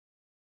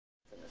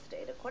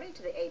According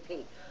to the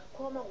AP,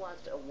 Cuomo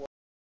wants to award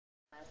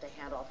to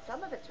hand off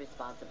some of its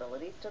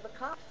responsibilities to the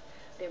cops.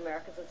 The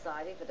American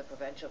Society for the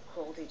Prevention of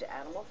Cruelty to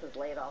Animals has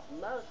laid off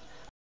most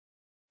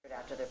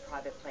after their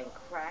private plane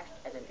crashed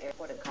at an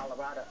airport in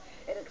Colorado.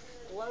 It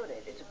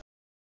exploded. It's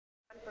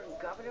for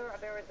governor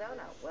of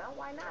Arizona. Well,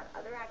 why not?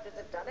 Other actors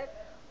have done it.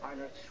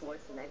 Arnold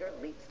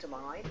Schwarzenegger leaps to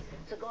mind.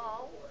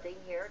 Seagal, seen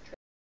here,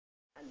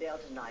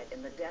 unveiled tonight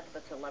in the death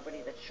of a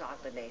celebrity that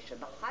shocked the nation.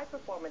 The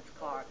high-performance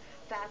car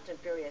Fast and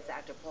Furious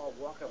actor Paul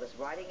Walker was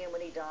riding in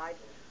when he died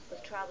was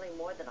traveling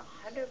more than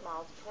 100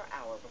 miles per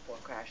hour before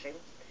crashing.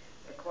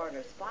 The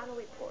coroner's final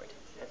report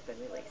has been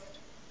released.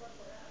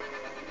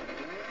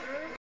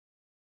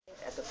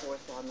 At the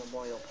Forest Lawn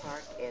Memorial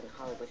Park in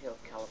Hollywood Hills,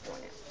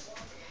 California.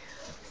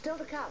 Still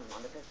to come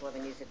on the Fifth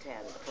 11 News at 10,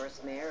 the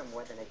first mayor in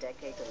more than a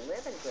decade to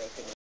live in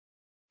Gracie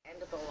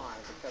end of the line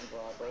with some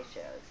Broadway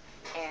shows.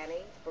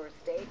 Annie, First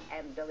Date,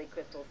 and Billy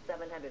Crystal's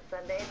 700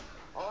 Sundays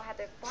all had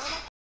their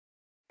final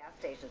gas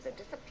stations. They're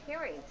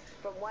disappearing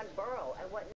from one borough, and what